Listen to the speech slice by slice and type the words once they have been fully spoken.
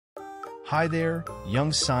Hi there,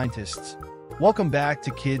 young scientists. Welcome back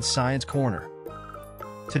to Kids Science Corner.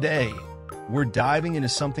 Today, we're diving into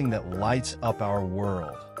something that lights up our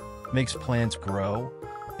world, makes plants grow,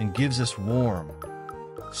 and gives us warm,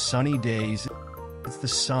 sunny days. It's the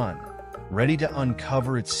sun, ready to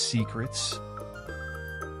uncover its secrets.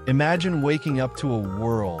 Imagine waking up to a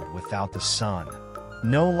world without the sun.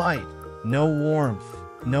 No light, no warmth,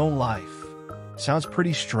 no life. Sounds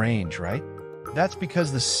pretty strange, right? That's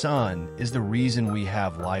because the sun is the reason we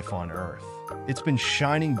have life on Earth. It's been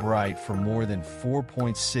shining bright for more than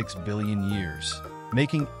 4.6 billion years,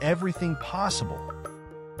 making everything possible.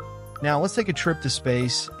 Now let's take a trip to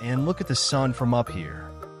space and look at the sun from up here.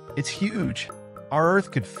 It's huge. Our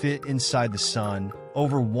Earth could fit inside the sun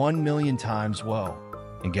over 1 million times. Whoa.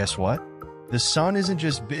 And guess what? The sun isn't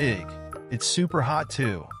just big, it's super hot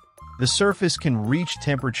too. The surface can reach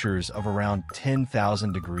temperatures of around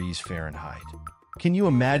 10,000 degrees Fahrenheit. Can you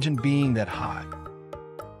imagine being that hot?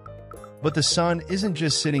 But the sun isn't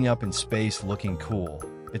just sitting up in space looking cool.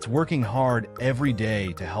 It's working hard every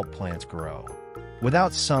day to help plants grow.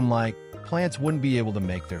 Without sunlight, plants wouldn't be able to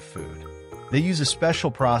make their food. They use a special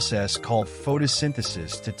process called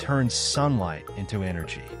photosynthesis to turn sunlight into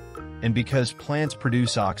energy. And because plants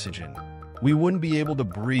produce oxygen, we wouldn't be able to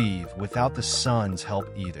breathe without the sun's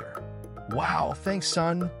help either. Wow, thanks,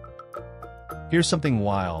 sun. Here's something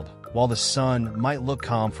wild. While the sun might look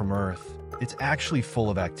calm from Earth, it's actually full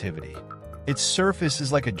of activity. Its surface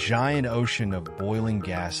is like a giant ocean of boiling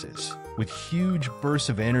gases, with huge bursts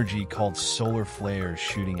of energy called solar flares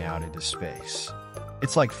shooting out into space.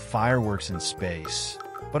 It's like fireworks in space,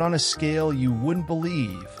 but on a scale you wouldn't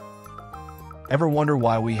believe. Ever wonder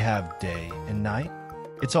why we have day and night?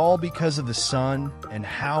 It's all because of the sun and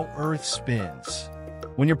how Earth spins.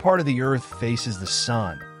 When your part of the Earth faces the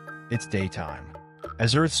sun, it's daytime.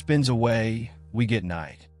 As Earth spins away, we get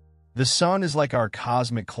night. The sun is like our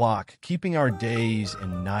cosmic clock, keeping our days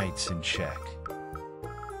and nights in check.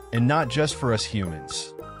 And not just for us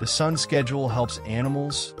humans. The sun schedule helps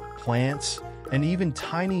animals, plants, and even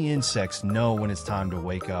tiny insects know when it's time to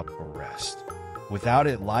wake up or rest. Without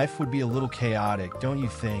it, life would be a little chaotic, don't you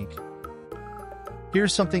think?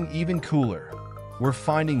 Here's something even cooler. We're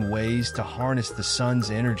finding ways to harness the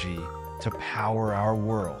sun's energy to power our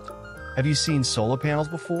world. Have you seen solar panels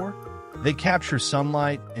before? They capture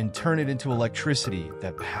sunlight and turn it into electricity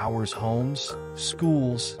that powers homes,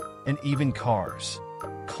 schools, and even cars.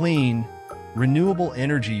 Clean, renewable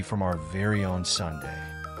energy from our very own sun day.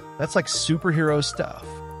 That's like superhero stuff.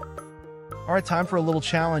 All right, time for a little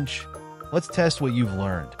challenge. Let's test what you've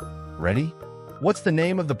learned. Ready? What's the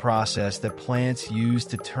name of the process that plants use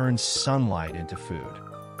to turn sunlight into food?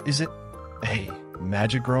 Is it A,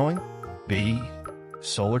 magic growing, B,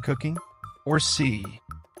 solar cooking, or C,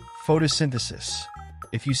 photosynthesis?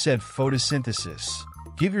 If you said photosynthesis,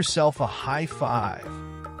 give yourself a high five.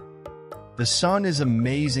 The sun is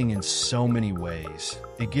amazing in so many ways.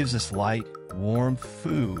 It gives us light, warmth,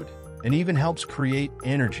 food, and even helps create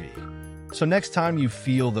energy. So next time you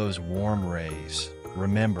feel those warm rays,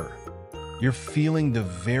 remember, you're feeling the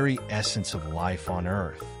very essence of life on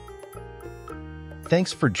Earth.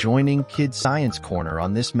 Thanks for joining Kids Science Corner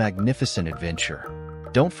on this magnificent adventure.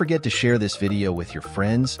 Don't forget to share this video with your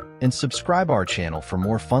friends and subscribe our channel for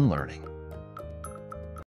more fun learning.